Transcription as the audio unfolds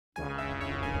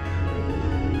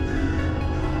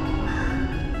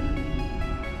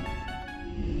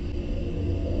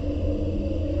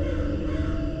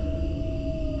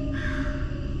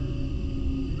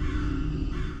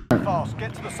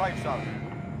Get to the safe zone.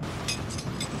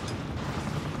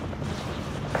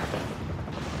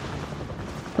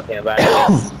 Kaya ba?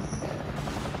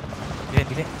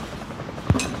 Bili.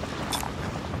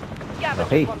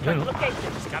 Okay.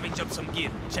 Scavenge up some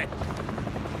gear. Check.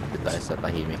 Dito tayo sa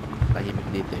tahimik. Tahimik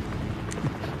dito eh.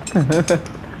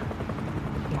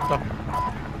 Ito.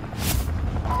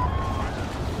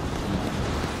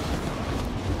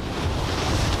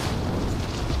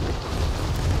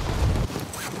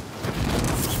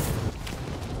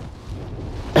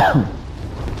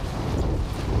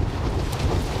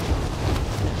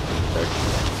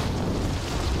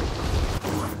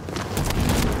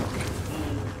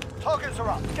 Targets are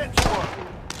up. Get to work.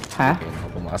 Ha? Kaya na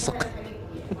pumasok.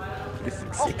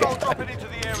 Hostile dropping into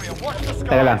the area. Watch the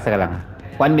Teka sky. lang.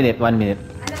 1 minute.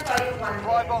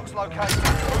 Supply box located.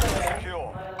 Secure.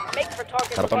 Make for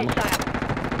target Harapan mo.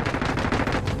 projectile.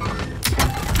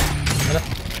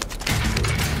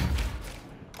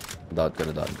 Down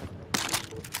ka.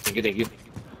 Thank you.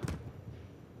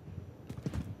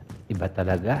 Iba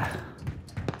talaga.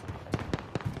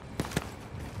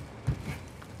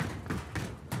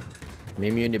 May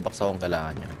munibox akong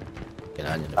kailangan niya.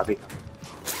 Kailangan niya na. Sabi.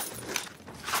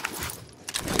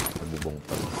 Nabubong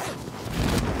pa.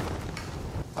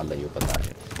 Kalayo pa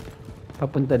tayo.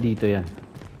 Papunta dito yan.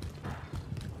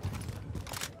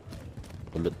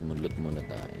 Mulot muna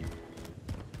tayo.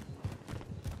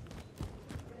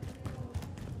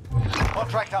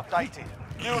 Contract updated.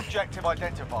 New objective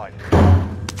identified.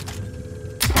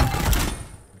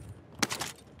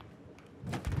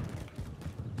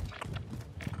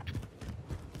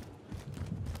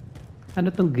 Ano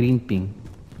tong green ping?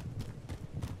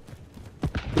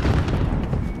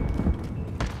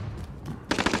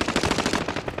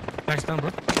 Nice lang,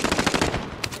 bro.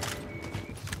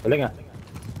 Wala nga.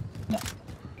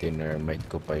 Tinermite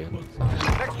ko pa yun. Next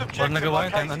Or objective nagawa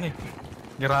yun, located. ano eh.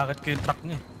 Nirakit ko yung truck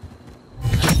niya eh.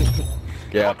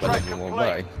 Kaya pala Contract bumaba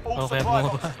eh. complete. All Okay, supply bumaba.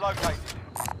 boxes located.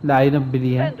 Layo ng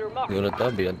bilihan. Vendor mark. Siguro to,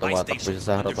 bilang tumatakbo siya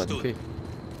sa harapan ko eh.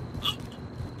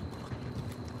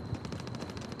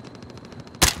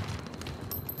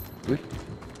 Uy,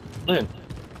 Ano yun?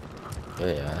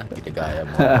 kaya ginagaya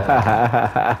mo ako.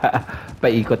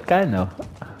 Paikot ka, no?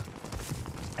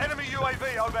 Enemy UAV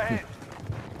overhead.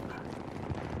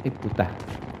 Puta.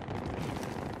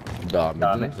 Dami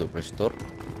Dami. dun, superstore.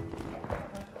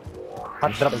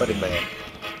 Hot drop pa rin ba yan?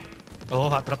 Oo,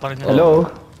 hatra pa rin yun. Hello?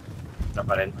 Drop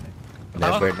pa rin.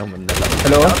 Never naman na lang.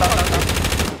 Hello?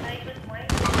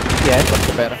 Yes?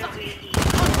 Basta pera.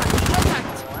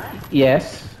 Yes?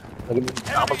 Enemy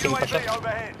Nakapag-ping pa siya. UAV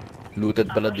overhead.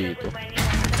 Looted pala dito.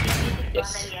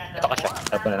 Yes. Ito ka siya.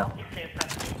 Ito na lang.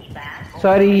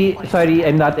 Sorry,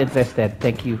 I'm not interested.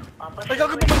 Thank you. Ay,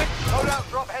 gagawin mo bakit? Loadout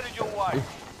drop headed your way.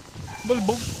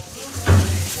 Balbog.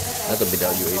 Ito,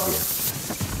 bitaw UAV ah.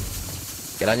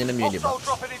 Kailangan niya ng Hostile munibox.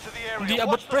 dropping into the area. Hindi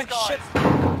abot, Watch the pre. skies. Shit.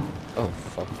 Oh,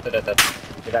 fuck. Ito.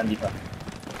 Kailangan dito.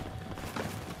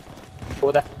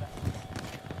 Puta.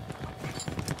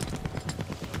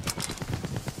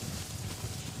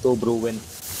 To Bruin.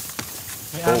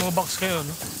 May ammo box kayo,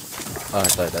 no? Ah,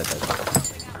 ito.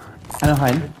 Ano,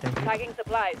 Han? Tagging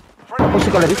supplies. Tapos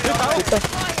ko lang.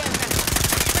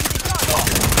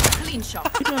 Clean shot.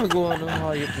 Ginagawa ng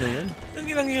hayop na yun.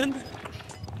 Hindi lang yun.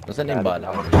 Nasaan na yung bala?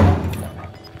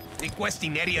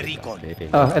 Requesting area recon.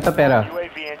 Oh, eto pera.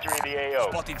 UAV entering the AO.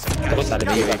 Spotted some Tapos gas. natin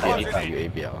May yung UAV ako. dito.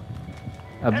 UAV ako.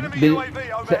 Enemy Bil... UAV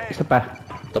overhead. Isa pa.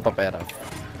 Ito pa pera.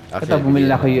 Ito, bumili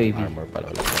na ako UAV. Armor pala.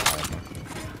 Wala pa armor.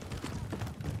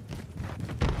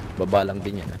 Baba lang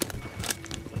din yan ah.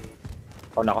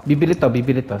 Oh, nako. Bibili to.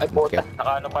 Ay, puta.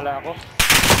 Nakaano pala ako.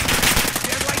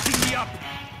 They're lighting me up.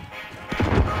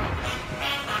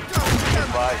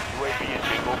 Advised, UAV is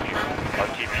single fuel.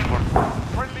 RTV for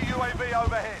friendly UAV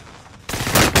overhead.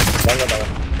 Dalawa.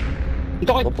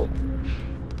 Ito kayo. Opo.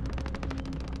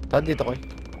 Saan dito ko eh?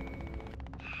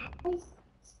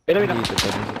 Pero wait lang. Dito sa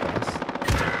taas.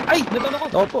 Ay! Natalo ko.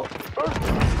 Opo.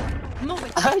 Move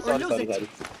it Ay, or sorry. lose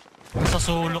it. Sa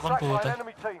sulok ang Track line, puta.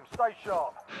 enemy team. Stay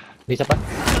sharp. Hindi isa pa.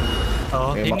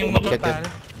 Oo, Okay, yun yung bakit motor yan?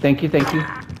 pare. Thank you.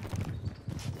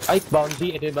 Ay, bounty.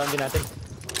 Ito yung bounty natin.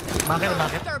 Bakit?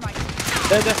 Thermite.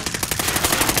 Ito.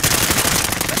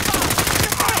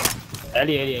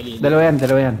 Eli. Dalawa yan.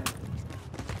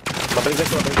 Babalik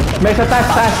ko. May sa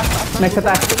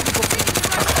taas.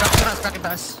 Truck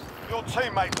itaas. Your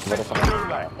teammates sent to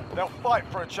Gulag. They'll fight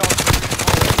for a chance.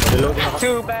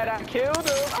 Too bad I killed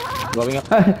him. Going up.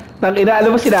 Tangina,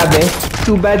 alam mo sinabi?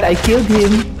 Too bad I killed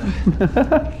him.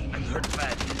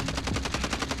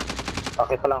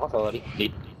 Okay pala ako, sorry.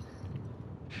 Late.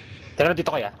 Tara dito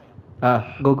kaya.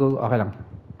 Go. Okay lang.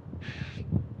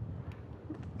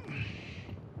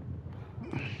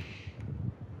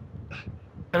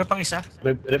 Pero pang isa.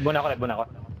 Red muna ako.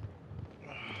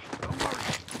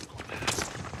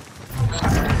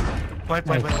 Wipe.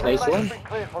 Nice one.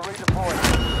 Clear for redeployment.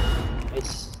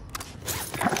 Nice.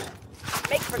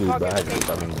 Make for Too target bad. location.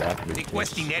 Coming back.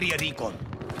 Requesting area recon.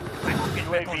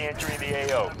 UAV entering the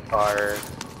AO. Or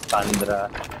Sandra.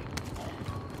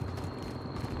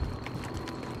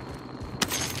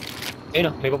 Ayun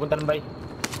o, may pupunta ng bay.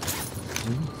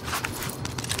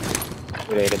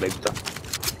 Re-revive to.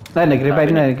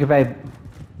 Nag-revive na.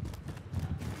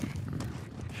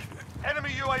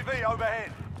 Enemy UAV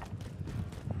overhead.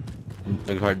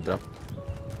 Nag-hard drop.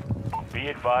 Be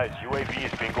advised, UAV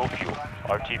is bingo fuel.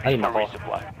 RTB Ay, for nako.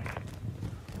 resupply.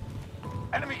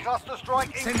 Enemy cluster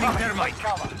strike Sending incoming. thermite. Take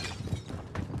cover.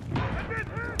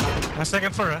 Nasa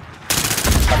second floor ah.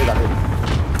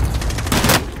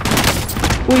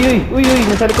 Copy. Uy,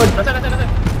 nasa likod. Nasa.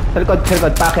 Sa likod,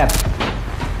 paakyat.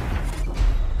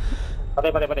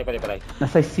 Patay.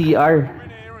 Nasa CR. Win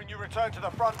here and you return to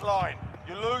the front line.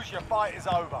 You lose, your fight is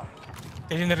over.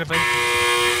 Kaya na-revive.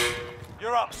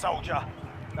 You're up, soldier.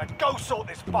 Now go sort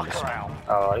this fucker out.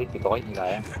 Okay, dito ko hindi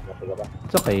kaya. Patay ka ba?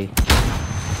 It's okay.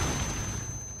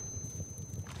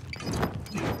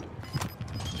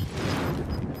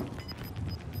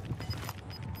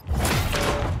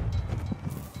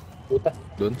 Puta.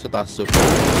 Doon sa taas. So,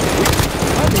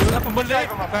 Wala pang balik.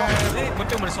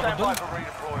 Buti umalis ako Stand doon. by for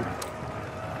redeployment.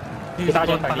 Kita ka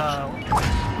dyan, Doon pala.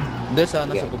 hindi,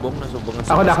 sana sa bubong na. Subong na.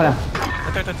 Ako na.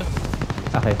 Ito.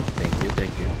 Okay.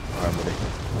 Thank you. Armory.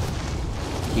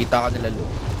 Kita ka nila, Lu.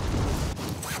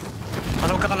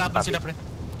 Parang magkakalaban sila, pre.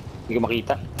 Hindi ko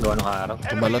makita. Gawa nung araw.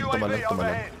 Enemy Tumalon. UAV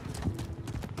overhead.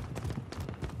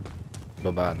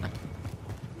 Baba na.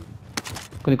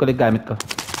 Kunin ko lang gamit ko.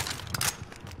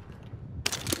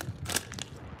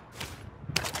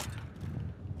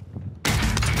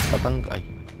 Patangay.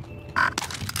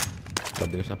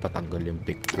 Sabi ko sa patanggal yung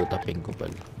pick. Puta pink ko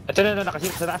pala. Ito na,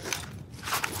 nakasilip sa taas.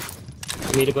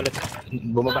 Humili ko ulit.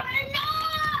 Bumaba.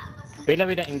 Wait lang,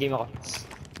 in-game ako.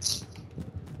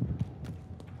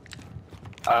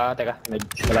 Teka.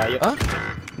 Malayo. Ah?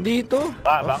 Dito?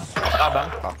 Kabang.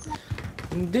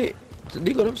 Hindi. Hindi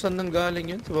ko alam saan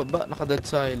nanggaling yun. Sa baba, naka-dead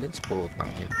silence.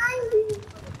 Putang yun.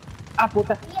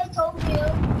 Puta.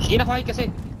 Sige na, quiet kasi.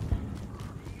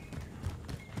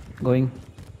 Going.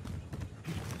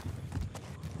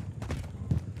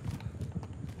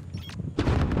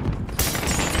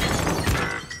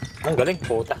 Ang galing,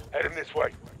 puta. Heading this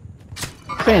way.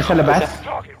 Saan yan? Sa labas?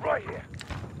 Target right here.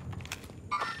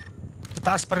 Sa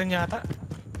taas pa rin yata.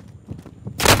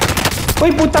 Uy,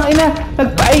 putang ina!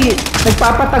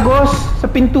 Nagpapatagos sa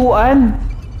pintuan.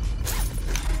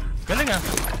 Galing ah.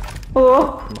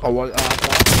 Oo. Nakawal ata.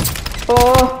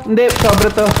 Oo. Hindi, sobra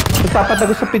to.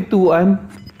 Nagpapatagos sa pintuan.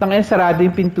 Tangina, sarado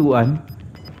yung pintuan.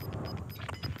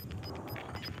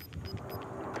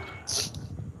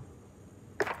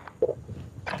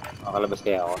 Makalabas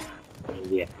kaya ako.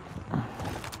 Hindi eh.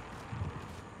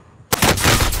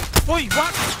 Uy,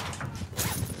 what?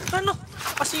 Ano?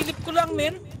 Pasilip ko lang,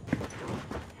 men.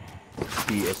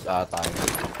 PS ata.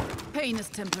 Pain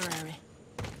is temporary.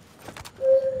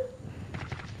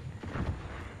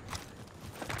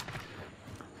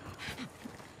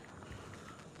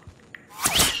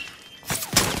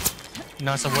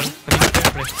 Nasa wall. Kanina tayo,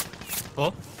 pre.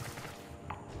 Oh?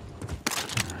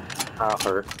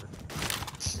 Hacker.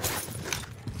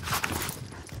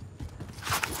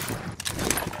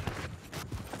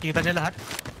 Kita niya lahat.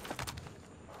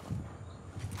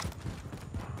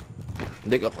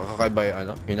 Hindi, kakaiba yung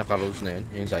ano, yung naka-rolls na yun,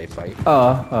 yung sci-fi.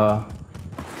 Oo.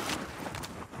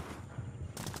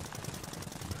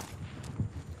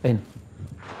 Ayun.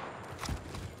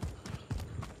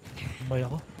 Boy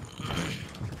ako.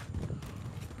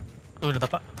 Uy,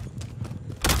 natapa.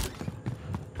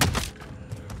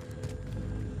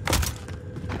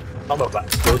 Pababa.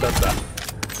 Loadout ba?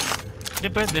 Hindi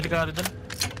pwede, delikado dun.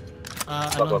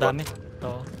 Ang dami.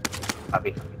 Oo.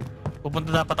 Copy. Pupunta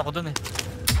dapat ako dun eh.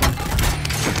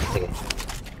 Sige.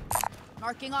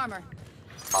 Marking armor.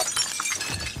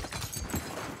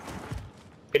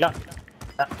 Pila.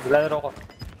 Lalaro ko.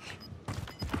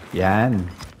 Yan.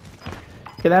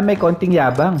 Kailangan may konting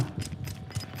yabang.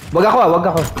 Wag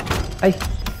ako. Ay,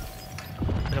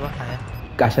 Ano ba? Kaya.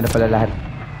 kasya na pala lahat.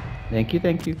 Thank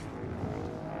you.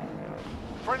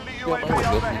 Friendly Yo, UAV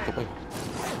dito overhead. kayo.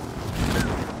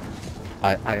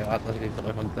 Ayaw ata dito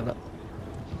kayo magtala.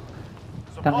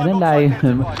 Tangina,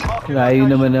 layo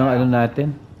naman ang ano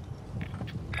natin.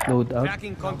 Loadout.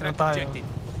 Tracking contract Ano tayo? objective.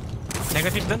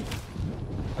 Negative dun.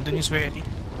 Andun yung sweaty.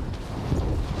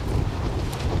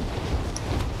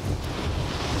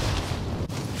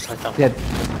 Yan.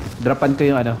 Dropan ko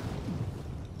yung ano.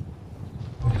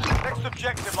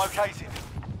 objective located.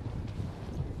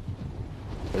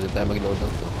 Pwede tayo mag-load out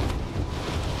to.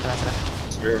 Tara, tara.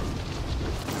 Sure.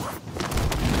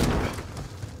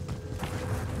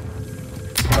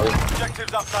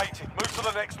 Objectives updated. Move to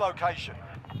the next location.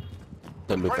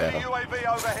 Tuloy Friendly pero. UAV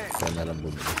overhead. Kaya na lang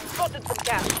bumili. Spotted some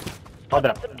gas. Oh,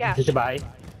 drop. Some gas. Dito sa bahay.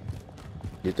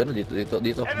 Dito na, dito.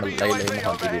 Enemy Malayo-layo UAV na konti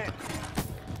overhead. dito.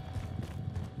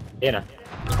 Ayan ah.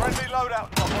 Friendly loadout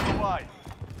drop on the way.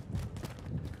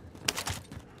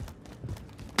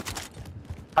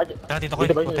 Tara, dito ko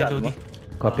Dito ba yun. yung Okay, lahat mo? Lodi.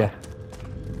 Kopya.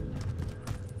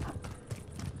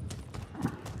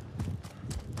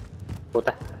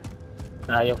 Puta.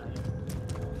 Ayaw.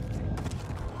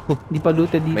 Hindi pa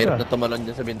looted dito. Mayroon na tumalon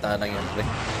dyan sa bintana yan, pre.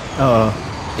 Oo.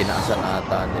 Tinaasan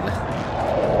ata nila.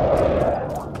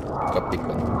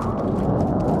 Kapikon.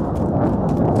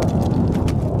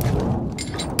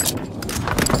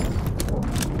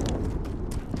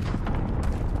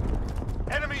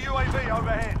 Enemy UAV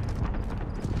overhead.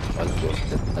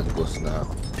 Nag-ghost na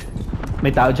ako.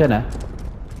 May tao dyan ah.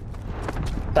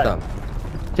 Tam.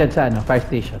 Dyan sa ano, fire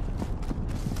station.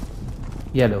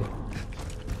 Yellow.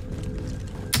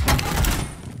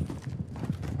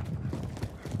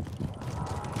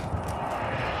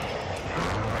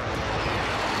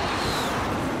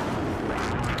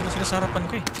 Dito na sila sa harapan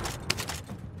ko eh.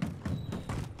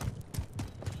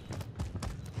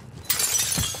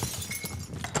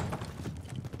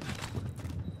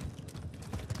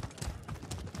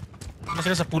 Dito na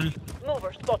sila sa pool.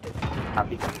 Mover spotted.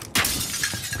 Happy.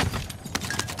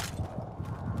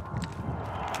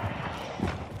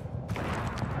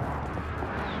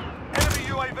 Enemy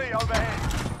UAV overhead.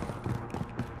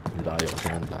 Layo kasi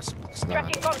ng last box na.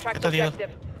 Tracking contract Ito dito.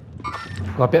 objective.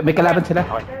 Kopya. May kalaban sila.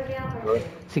 Okay.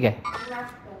 Sige.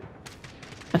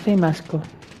 Asa yung mask ko?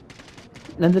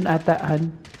 Nandun ata, Han.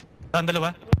 Saan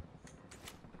dalawa?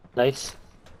 Nice.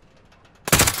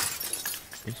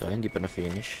 So, hindi pa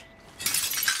na-finish.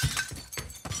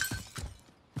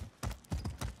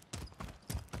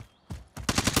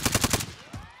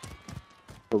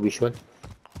 No visual.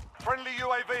 Friendly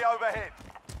UAV overhead.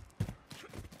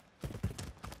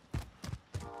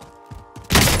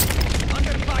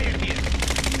 Under fire here.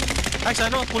 Ay, sa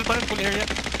ano? Pool pa rin, pool area.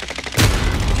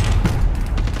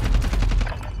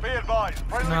 Be advised.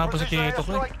 Friendly Nakapos si precision Tito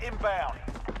ko eh. airstrike inbound.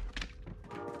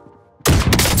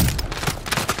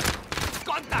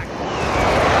 Contact.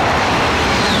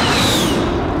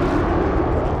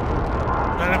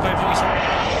 Na-revive yung isa.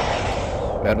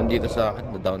 Meron dito sa akin,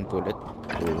 na-down ko ulit.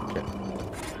 Okay.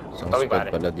 Isang Okay, squad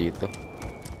pare. pala dito.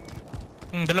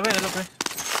 Dalawa eh.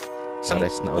 Isang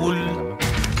Rest na pool. ulit na naman.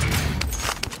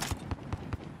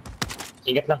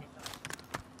 Ingat lang.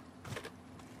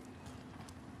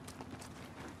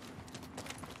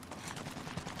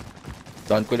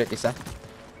 Down ko ulit isa.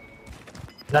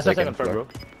 Nasa Second second floor, bro.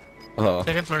 Oo.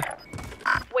 Second floor.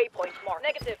 Waypoint marked.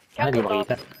 Negative. Ah, hindi Counter ko off.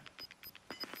 makita.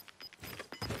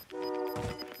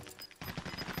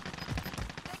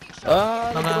 Ah,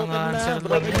 Mga broken nga, na. sir,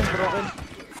 Broken.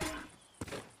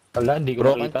 Wala, hindi ko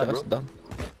Broken, makita, bro. tapos down.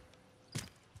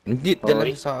 Hindi, dala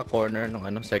sa corner ng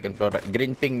ano, second floor.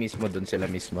 Green ping mismo, dun sila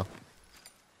mismo.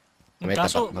 May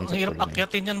Kaso, tapat lang ang sa hirap corner.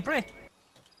 akyatin yan, pre.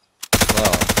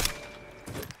 Wow.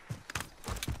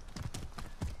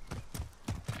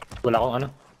 Wala akong ano.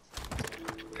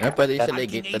 Pwede yung sila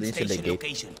gate, pwede yung sila gate.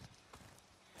 location.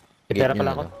 May Gate pera nyo pala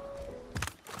na ako. lang.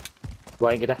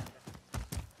 Buhayin kita.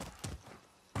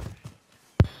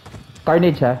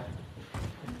 Carnage ha.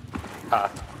 Ah.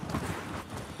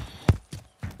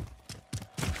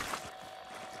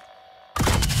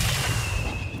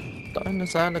 Tayo na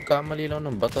sana, nagkamali lang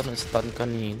ng bato ng stun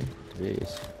kanina.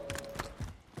 Please.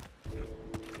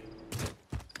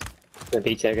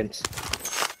 28 seconds.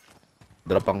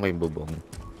 Dropan ko yung bubong.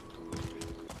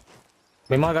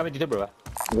 May mga gamit dito, bro.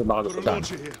 May mga gusto.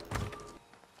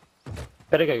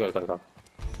 Pero ikaw.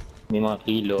 May mga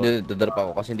kilo. Hindi, dadrop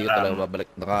ako kasi hindi ko talaga babalik.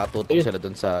 Nakatutok Ayun. sila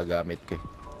dun sa gamit ko. eh.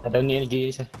 Nadaw niya yung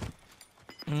GS.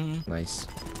 Nice.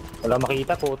 Wala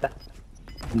makita, puta.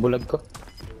 Ang bulag ko.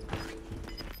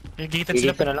 Gated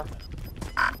sila. Gigit ko na lang.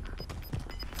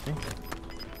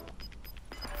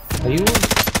 Ayun.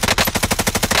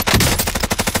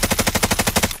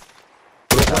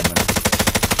 Tama.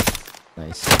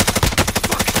 Nice.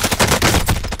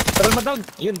 Taral mo down.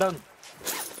 Yun, down.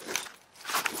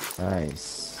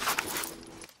 Nice.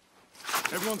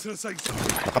 Everyone to the safe zone.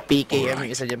 Naka-PKM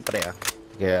yung isa dyan, pre, ah.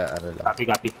 Kaya, ano lang.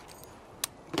 Copy.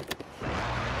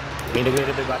 May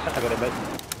nagre-revive bata, taga-revive.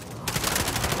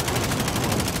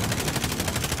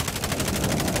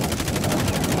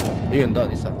 Ayun, doon,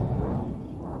 isa.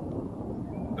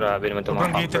 Grabe naman itong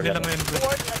Sobrang mga gated camper nila na to. ngayon, pre.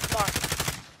 Coordinates marked.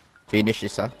 Finish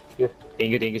isa.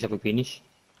 Thank you sa pag-finish.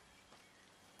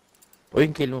 Uy,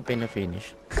 yung kill mo pa yung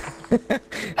na-finish.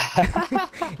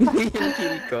 Hindi yung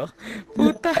kill ko.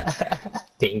 Puta.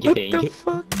 Thank you. What the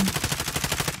fuck?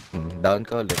 Down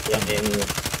ka ulit. Yan. Hindi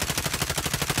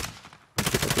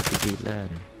kita titigilan.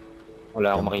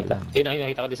 Wala akong makita. Ayun,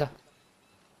 nakita ko din sa.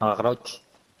 Naka-crouch.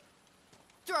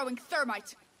 Throwing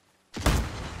thermite.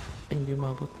 Ay, hindi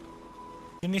umabot.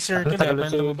 Yung ni-circle Tagal eh, ng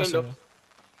pero lumabas circle, yun.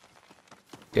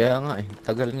 Kaya nga eh.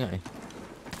 Tagal nga eh.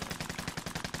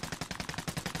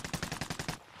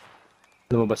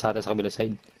 Lumabas ata sa kabilang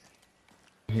side.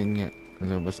 Yun nga.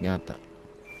 Lumabas nga ata.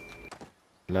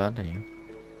 Wala na yun.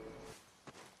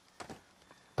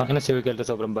 Tangin na circle to,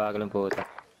 sobrang bagal ng puta.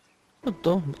 Ano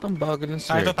to? Ba't ang bagal ng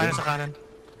Tayo circle? tayo sa kanan.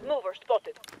 Mover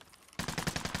spotted.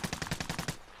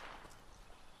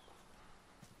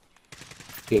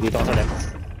 Okay, dito ako sa left.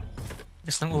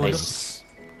 Yes ng ulo. Nice.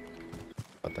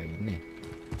 Patay na eh.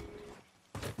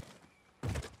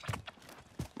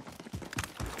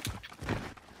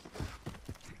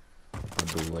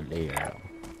 Dual air.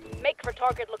 Make for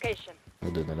target location.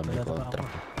 Doon na lang may Wala na ba kontra.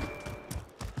 ako?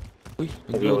 Uy,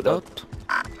 nag-loadout.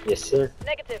 Yes, sir.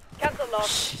 Negative. Cancel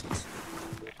loss. Shit.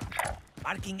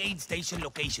 Marking aid station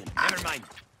location. Never mind.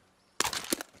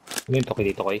 Ano yung toki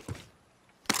dito, Koy?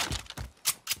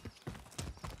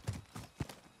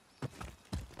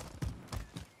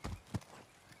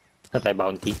 Saan tayo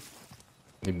bounty?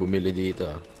 May bumili dito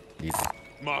ah. Dito.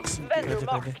 Mark some Vendor Pwede,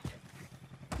 marked. pwede.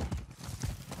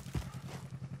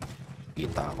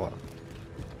 Kita ako ah.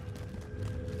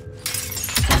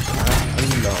 Ah,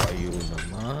 ang layo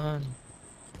naman.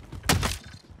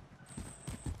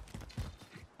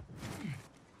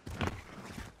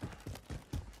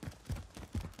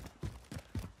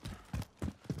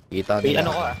 Kita May nila.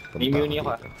 ano ko ah. May Punta muni ako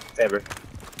ako ah. dito. If ever.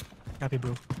 Copy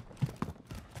bro.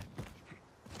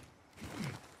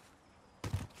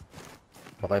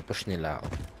 Baka i-push nila ako.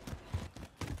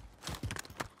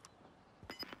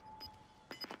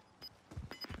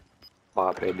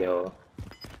 Baka pwede oh.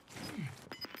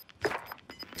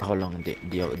 Ako lang, di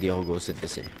ako ghosted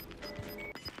kasi.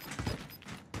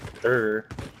 Sir.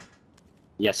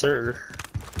 Yes, sir.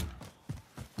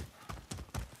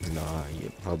 Layo.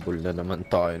 Habol na naman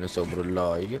tayo na sobrang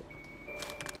layo.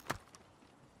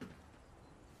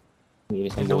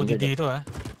 Inis ng May loaded boulder. dito ah.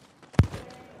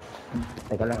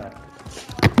 Teka lang ah.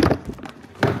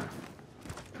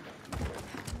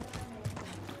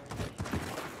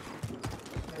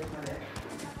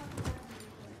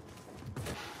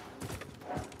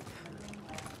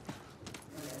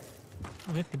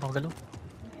 Okay, di ba ako galaw?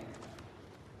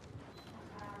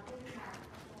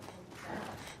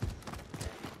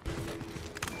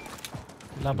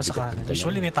 Wala pa sa kanan.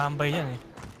 Usually may tambay yan eh.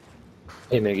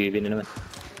 Eh, may give na naman.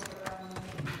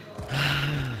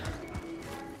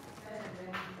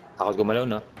 Takot gumalaw,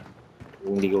 no?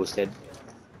 Kung hindi ghosted.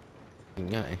 Yun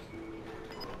nga eh.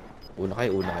 Una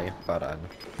kayo. Para ano.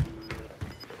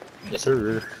 Yes,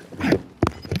 sir.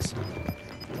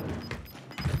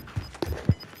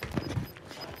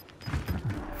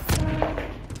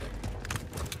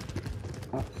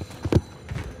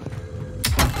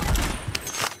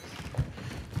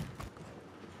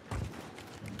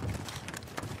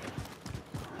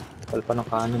 Palpa ng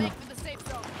kanan, no? Make for the safe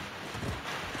zone.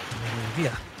 Movie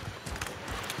ah.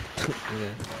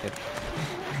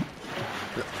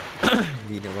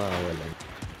 Hindi na mawawala.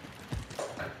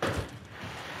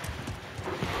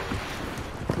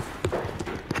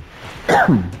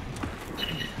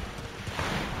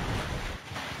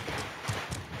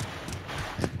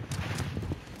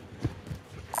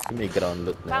 May ground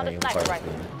loot na Found a yung sniper park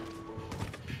rifle. na.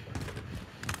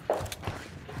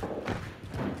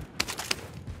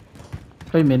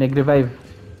 Uy, may nag-revive.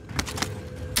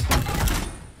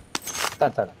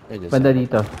 Tan. Ay, Diyos. Banda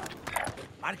dito.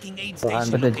 Marking aid 400,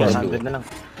 station Banda dyan. location. 400 na lang.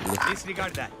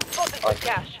 Disregard that. Spotted for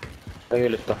cash. Ay,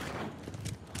 ulit to.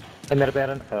 Ay, meron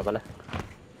pera na. Kaya pala.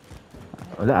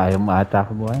 Wala, ayaw maata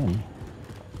ako buhay.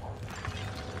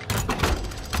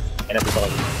 Ay, napito ko.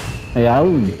 Ayaw,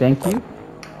 thank you.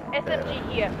 SMG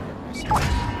here.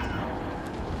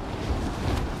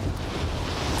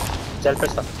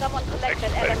 Self-rest to. Someone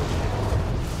collected LMG.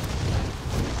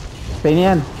 Pay na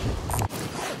yan.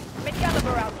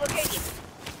 Mid-caliber round location.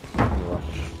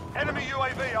 Enemy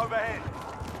UAV overhead.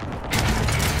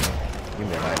 Yung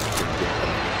may high.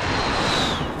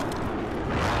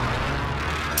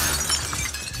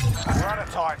 We're out of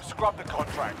time. Scrub the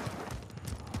contract.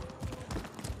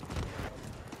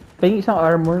 Pay isang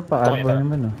armor pa. Okay, Armor tara.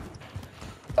 naman oh.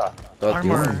 Thought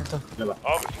Armor. yun. Ito.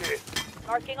 Armor's here.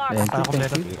 Marking Thank armor. you,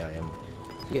 thank you. Sige, ayaw mo.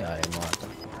 Sige, ayaw mo ata.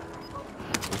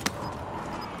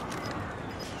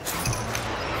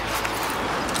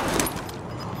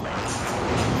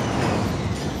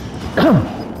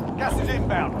 Gas is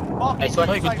inbound. Marking Nice one.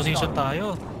 Oy, good safe position zone. tayo.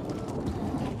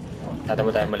 Tatamo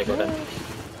tayo malikuran.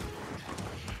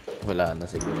 Wala na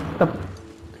siguro.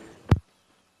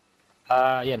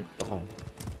 Yan. Ako.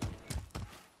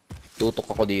 Tutok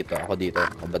ako dito.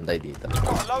 Ako bantay dito. Got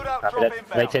a loadout Copy drop that. Right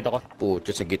inbound. side ako.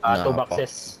 Pucho sa gitna 2 ako.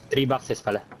 boxes. 3 boxes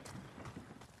pala.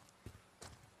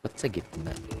 Ba't sa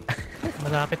gitna?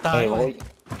 Malapit tayo. Okay.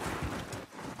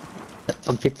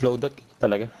 Pag fit flow dot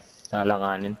talaga.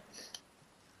 Nalanganin.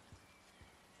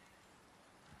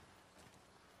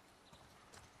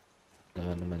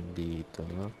 Wala naman dito.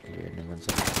 Clear naman sa...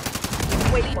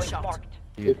 Waypoint marked.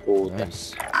 Yun, puta.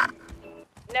 nice.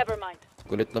 Never mind.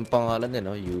 Kulit ng pangalan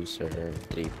no? User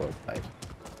 345.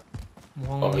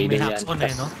 Mukhang Okay may din hacks yan. on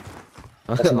eh, no?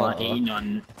 Tapos mga Anon.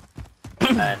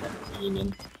 Anon.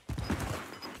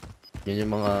 Yun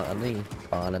yung mga ano eh.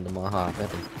 Pangalan ng mga hacker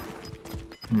eh.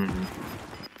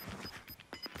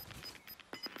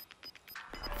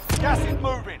 Gas is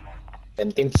moving.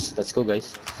 10 teams. Let's go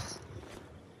guys.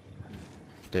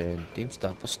 10 teams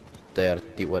tapos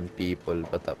 31 people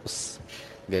pa tapos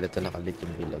ganito nakalit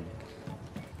yung bilog.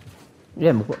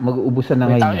 Yan, mag-uubusan na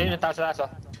May tao, ngayon. ayun, yung tao sa aso.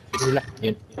 Ito sila.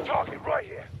 Yun. Target right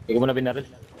here. Hindi ko muna binaril.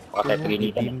 Baka tayo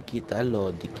paginitan. Team kita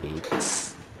Lodi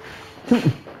Cakes.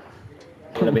 Hindi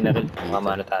ko muna binaril.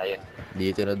 Mamano tayo.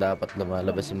 Dito na dapat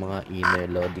lumalabas yung mga inner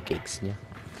Lodi Cakes niya.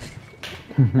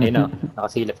 Ayun o.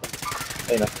 Nakasilip.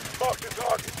 Ayun o. Mark the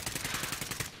target.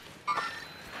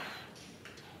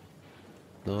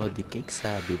 Lodi Cakes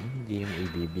sabi mo, hindi yung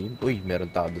ibibim. Uy, meron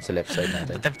tao doon sa left side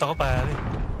natin. Attempt ako pare.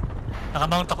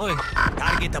 Nakamount ako eh.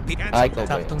 Target appearance. Ay, ikaw ba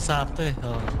yun? Saktong-sakto eh.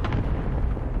 Oh.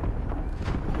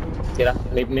 Tira.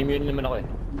 May mune naman ako eh.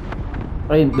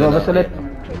 Ay, lumabas ulit.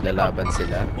 Lalaban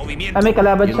sila. Movimiento. May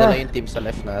kalaban Yun na siya. lang yung team sa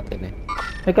left natin eh.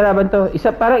 May kalaban to.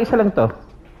 Parang isa lang to.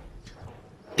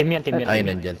 Team yan, team yan. Ay, team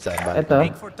yan. nandyan sa banda. Ito.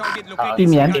 Wait for target located. Team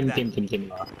yan? Team.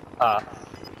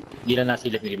 Hindi na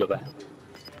nasilip yung iba ba?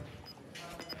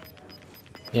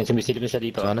 Yan, sumisilip na siya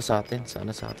dito. Sana sa atin.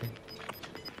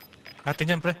 Atin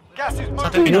yan pre. Gas is Sa moving.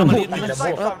 atin pinakamaliit Ay, naman.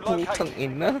 Safe Ah, zone putang located.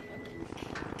 ina.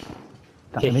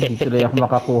 Takina, hindi tuloy ako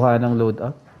makakuha ng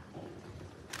loadout.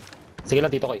 Sige lang,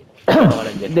 tito ko eh. Tito ko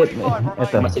lang dyan. Hindi,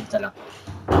 ito. Masid ka lang.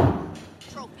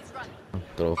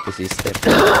 Trophy system.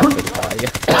 Kapil tayo.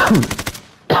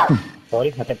 Sorry,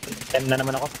 attempt na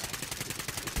naman ako.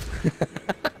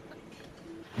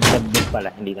 Nag-book pala,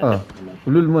 hindi na. Oh.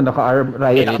 Ulul mo, naka-arm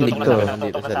riot shield to.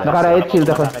 Naka-riot shield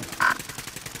ako.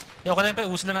 Yo, kaya pa,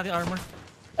 uso na natin armor.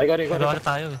 Ay, go. Pero ano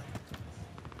tayo eh.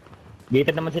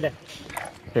 Gated naman sila.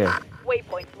 Fair.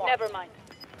 Waypoint marked. Never mind.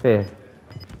 Fair.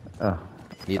 Ah.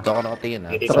 Dito ako nakatingin ha.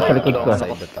 Dito ako sa likod ko.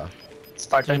 Side na to.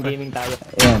 Spartan Gaming tayo.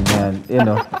 Yan. Yan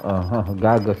o.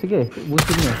 Gago. Sige,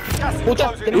 ubusin niyo. Gas is Pucha,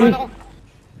 closing tinaman in. ako.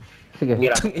 Sige.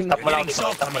 Gira, tap mo lang ako.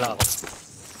 Tap mo lang ako.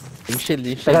 Yung shield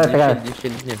Teka.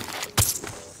 niya.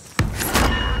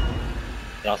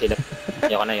 Ayoko sila.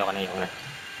 Ayoko na.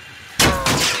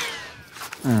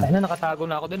 Ay na, nakatago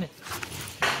na ako dun eh.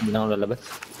 Hindi na ako lalabas.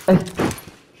 Ay.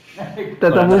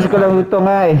 Tatapos ko lang ito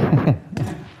nga eh.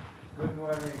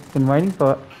 Good morning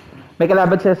po. May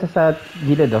kalaban siya sa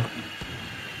gilid oh.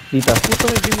 Dito. Puto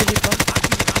may binili pa.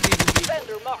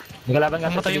 Vendor marked. May kalaban nga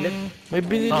sa Namatay gilid. yung... May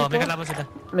binili Oh, may pa. kalaban sila.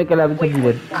 May kalaban sa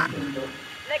gilid.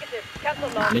 Negative. Cancel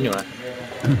lock. Ano nyo ah?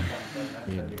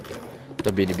 Ito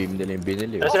binibim nila yung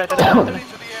binili. Tara sila. Into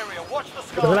the area. Watch the May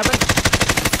sky. kalaban.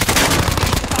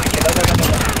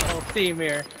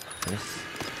 Yes.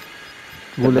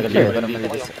 Gulat siya Clear eh. pa naman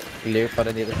dito sa... Clear pa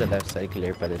rin dito sa left side.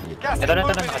 Clear pa rin dito. Gas is Ito na,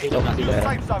 moving. nakasilo.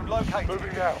 Safe zone located.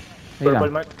 Moving now. Ayun Purple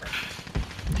lang. mark.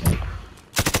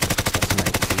 That's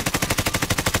nice.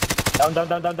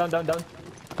 Down.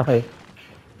 Okay.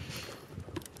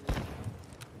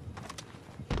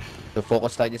 So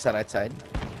focus tayo sa right side.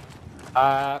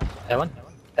 Ewan.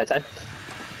 Saan?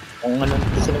 Kung ano,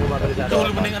 gusto na bumabalik sa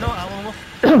Tuhol mo na yung ano, amo mo.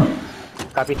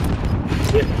 Copy.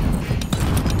 Here.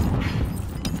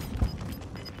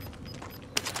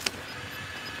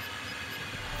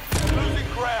 Losing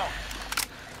ground.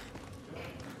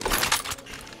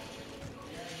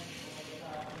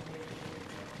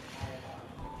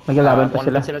 May kalaban pa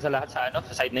sila. Sila sa lahat sa ano,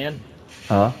 sa side na yun.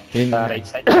 Oo. Sa right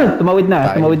side. Tumawid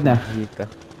na. Dito.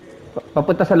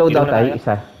 Papunta sa loadout Dito na tayo, tayo.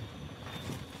 isa.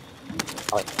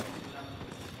 Okay.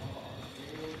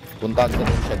 Puntaan ko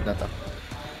yung shed na to.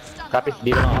 Copy.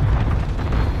 Dito na ako.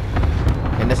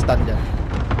 May na-stand dyan.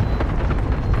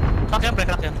 Crack yan, pre,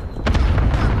 crack yan.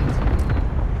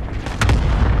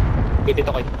 Dito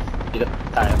ko. Dito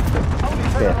tayo. Only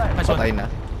two Fair. left. Nice one. Patay na.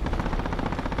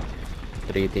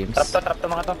 3 teams. Trap to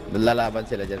mga to. Lalaban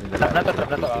sila dyan. Trap na to.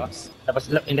 Three Ah. teams. Tapos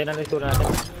hindi na natin natin.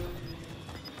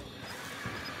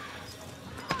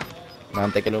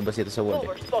 Nantay ka lumabas dito sa wall.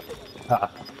 Mover spotted.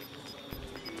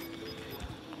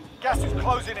 Gas is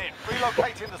closing in.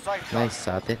 Relocating the safe zone. Nice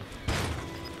sa atin.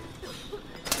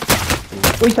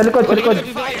 Uy, sa likod, sa likod.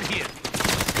 Fire here.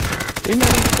 Uy,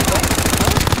 meron dito ba?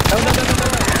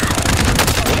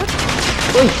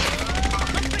 Uy,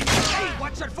 Hey,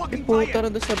 watch your fucking Puta fire. na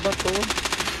doon sa bato.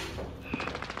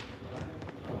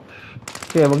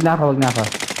 kaya wag na ako, wag na ako.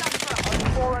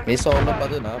 May solo pa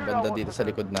dun ha, banda dito sa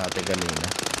likod natin kanina.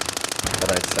 Sa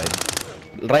right side.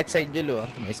 Right side yun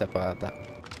may isa pa ata.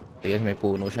 Tignan, may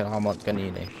puno siya nakamount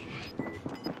kanina eh.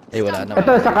 Eh wala naman.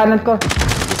 Ito, sa kanan ko.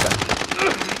 Isa.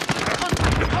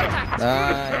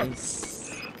 Nice.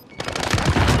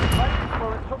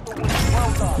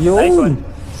 Nice one. Yun.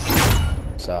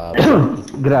 Sa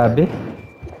Grabe.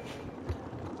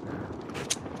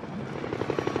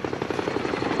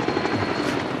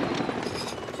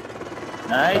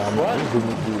 Nice one.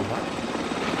 bumubuha.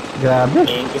 Grabe.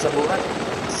 Thank you sa buhat.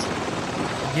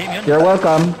 Game yun. You're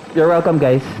welcome. You're welcome,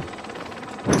 guys.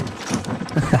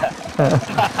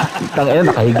 Tangina,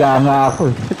 nakahiga nga ako.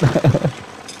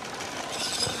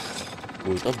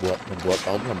 Puta, buhat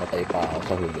ako, namatay pa ako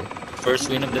sa huli. First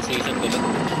win of the season ko lang.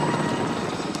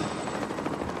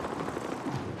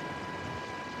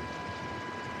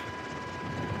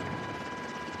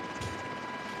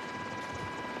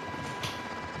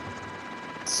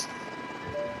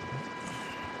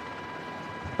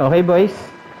 Okay, boys.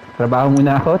 Trabaho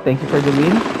muna ako. Thank you for the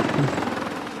win.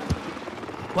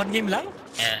 One game lang?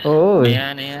 Oo.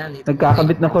 Ayan.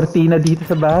 Nagkakabit ng kortina dito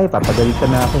sa bahay. Papagalitan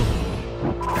na ako.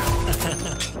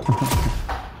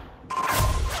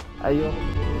 Ayoko.